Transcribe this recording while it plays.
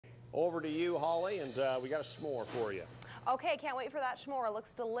Over to you, Holly, and we got a s'more for you. Okay, can't wait for that s'more. It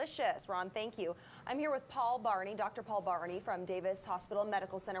looks delicious. Ron, thank you. I'm here with Paul Barney, Dr. Paul Barney from Davis Hospital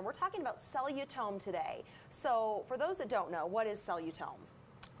Medical Center. We're talking about Cellutome today. So for those that don't know, what is Cellutome?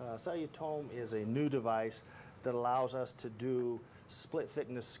 Cellutome is a new device that allows us to do split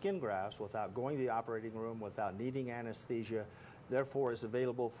thickness skin grafts without going to the operating room, without needing anesthesia. Therefore, it's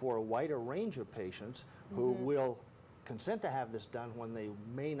available for a wider range of patients who will consent to have this done when they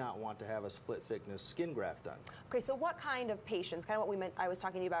may not want to have a split thickness skin graft done. Okay, so what kind of patients, kind of what I was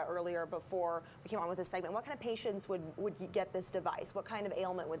talking to you about earlier before we came on with this segment, what kind of patients would get this device? What kind of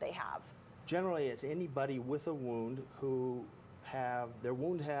ailment would they have? Generally, it's anybody with a wound who their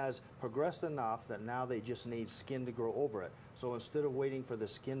wound has progressed enough that now they just need skin to grow over it. So instead of waiting for the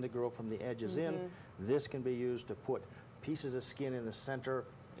skin to grow from the edges in, this can be used to put pieces of skin in the center,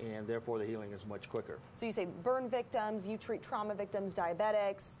 and therefore the healing is much quicker. So you say burn victims, you treat trauma victims,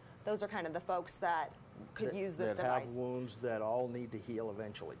 diabetics, those are kind of the folks that could use this device. That have wounds that all need to heal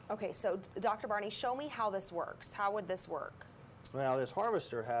eventually. Okay, so Dr. Barney, show me how this works. How would this work? Well, this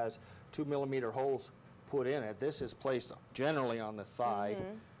harvester has 2mm holes put in it. This is placed generally on the thigh.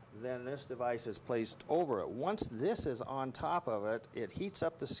 Then this device is placed over it. Once this is on top of it, it heats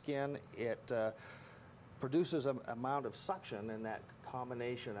up the skin. It produces an amount of suction, and that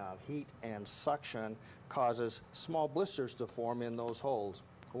combination of heat and suction causes small blisters to form in those holes.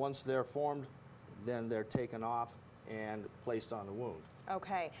 Once they're formed, then they're taken off and placed on the wound.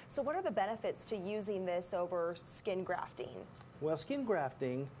 Okay, so what are the benefits to using this over skin grafting? Well, skin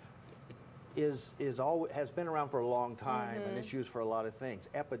grafting has been around for a long time, and it's used for a lot of things.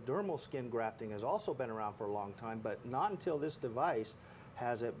 Epidermal skin grafting has also been around for a long time, but not until this device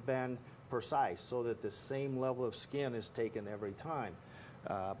has it been precise, so that the same level of skin is taken every time.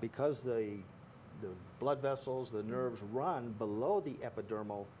 Because the blood vessels, the nerves run below the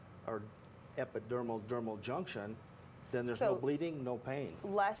epidermal or epidermal-dermal junction, then there's no bleeding, no pain.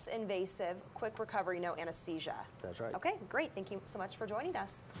 Less invasive, quick recovery, no anesthesia. That's right. Okay, great. Thank you so much for joining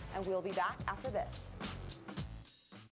us. And we'll be back after this.